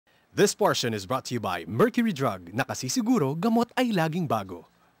This portion is brought to you by Mercury Drug, nakasisiguro gamot ay laging bago.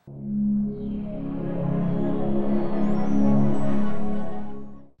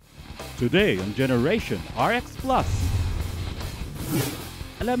 Today on Generation RX Plus.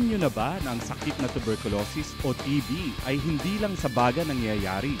 Alam niyo na ba na ang sakit na tuberculosis o TB ay hindi lang sa baga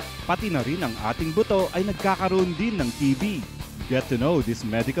nangyayari, pati na rin ang ating buto ay nagkakaroon din ng TB. Get to know this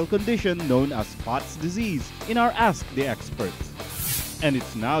medical condition known as Pott's disease in our Ask the Experts. And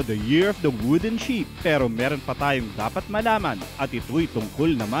it's now the year of the wooden sheep, pero meron pa tayong dapat malaman at ito'y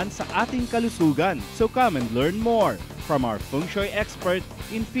tungkol naman sa ating kalusugan. So come and learn more from our feng shui expert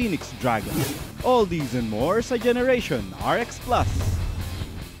in Phoenix Dragon. All these and more sa Generation RX Plus.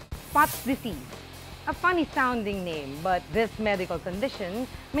 Pott's disease. A funny sounding name, but this medical condition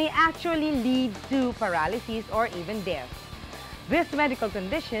may actually lead to paralysis or even death. This medical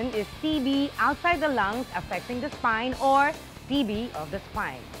condition is TB outside the lungs affecting the spine or TB of the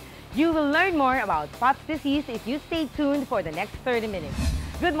spine. You will learn more about Pott's disease if you stay tuned for the next 30 minutes.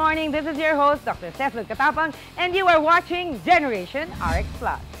 Good morning, this is your host, Dr. Cecil Katapang, and you are watching Generation RX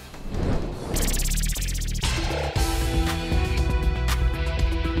Plus.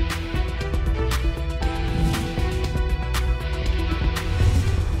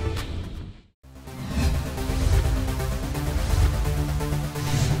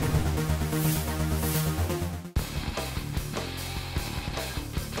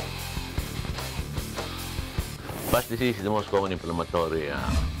 Pott's disease is the most common inflammatory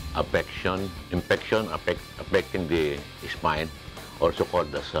infection affecting the spine, also called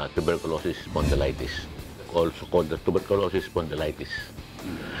as tuberculosis spondylitis,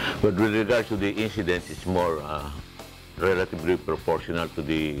 But with regards to the incidence, it's more relatively proportional to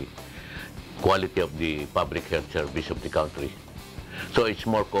the quality of the public health service of the country. So it's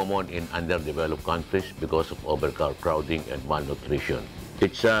more common in underdeveloped countries because of overcrowding and malnutrition.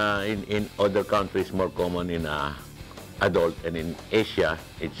 It's in other countries more common in adult, and in Asia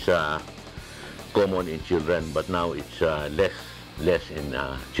it's common in children, but now it's less in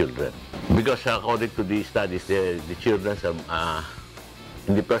children. Because according to the studies, the children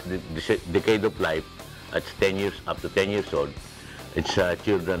in the first decade of life, at 10 years up to 10 years old, it's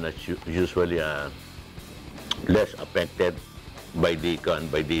children that usually less affected by the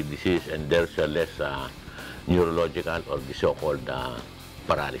disease, and there's less neurological or the so-called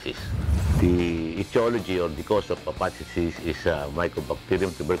paralysis. The etiology or the cause of Pott's disease is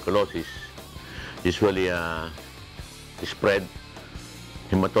Mycobacterium tuberculosis, usually spread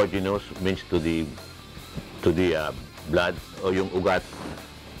hematogenous, means to the blood o yung ugat,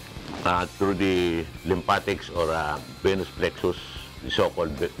 through the lymphatics or venous plexus, the so-called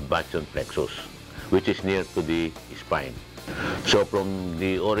bastion plexus, which is near to the spine. So from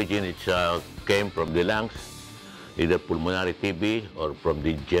the origin, it came from the lungs, either pulmonary TB or from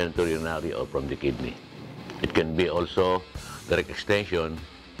the genitourinary or from the kidney. It can be also direct extension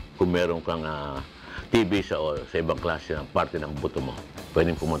kung meron kang TB sa ibang klase ng parte ng buto mo,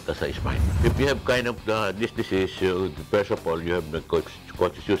 pwedeng pumunta sa spine. If you have kind of this disease, first of all, you have the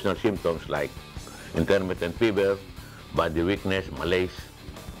constitutional symptoms like intermittent fever, body weakness, malaise,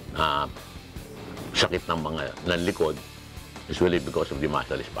 sakit ng mga likod, usually because of the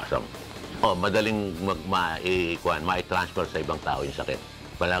muscle spasm. Madaling ma-transfer sa ibang tao yung sakit.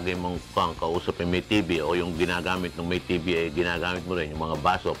 Palagi mong kausap yung may TB o yung ginagamit ng may TB, ginagamit mo rin yung mga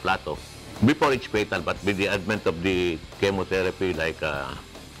baso, plato. Before it's fatal, but with the advent of the chemotherapy like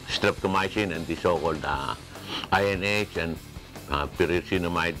streptomycin and the so-called INH and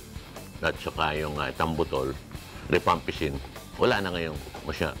pyrizinamide at saka yung tambutol, rifampicin, wala na ngayong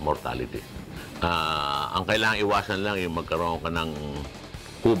mortality. Ang kailangan iwasan lang yung magkaroon ka ng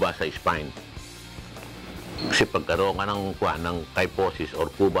kuba sa spine. Kasi pagkaroon ka ng kyphosis or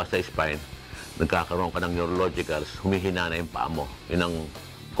kuba sa spine, nagkakaroon ka ng neurologicals, humihina na yung paa mo. Yun ang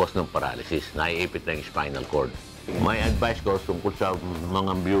cause ng paralysis, naiipit na yung spinal cord. My advice ko tungkol sa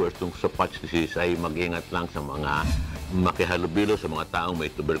mga viewers tungkol sa Pott's disease ay mag-ingat lang sa mga makihalubilo sa mga taong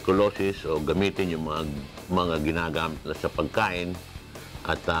may tuberculosis o gamitin yung mga ginagamit na sa pagkain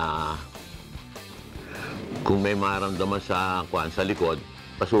at kung may maramdaman sa likod,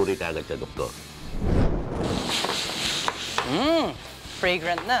 pasuri ka agad sa doktor.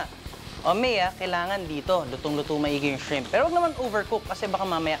 Fragrant na. O Mia, kailangan dito, lutong-luto maigi yung shrimp. Pero wag naman overcook kasi baka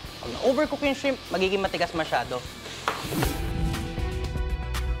mamaya, pag na-overcook yung shrimp, magiging matigas masyado.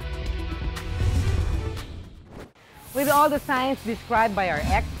 With all the science described by our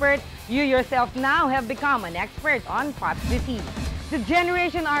expert, you yourself now have become an expert on Pott's disease. The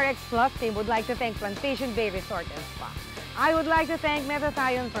Generation RX Plus team would like to thank Plantation Bay Resort and Spa. I would like to thank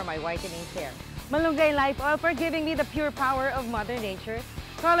Metathion for my whitening hair, Malunggay Life Oil for giving me the pure power of Mother Nature,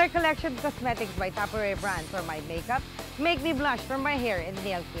 Color Collection Cosmetics by Tupperware brand for my makeup. Make me blush for my hair and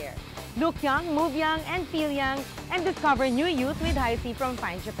nail care. Look young, move young, and feel young, and discover new youth with High C from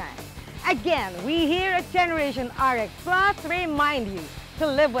Fine Japan. Again, we here at Generation RX Plus remind you to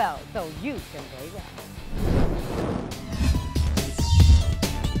live well so you can play well.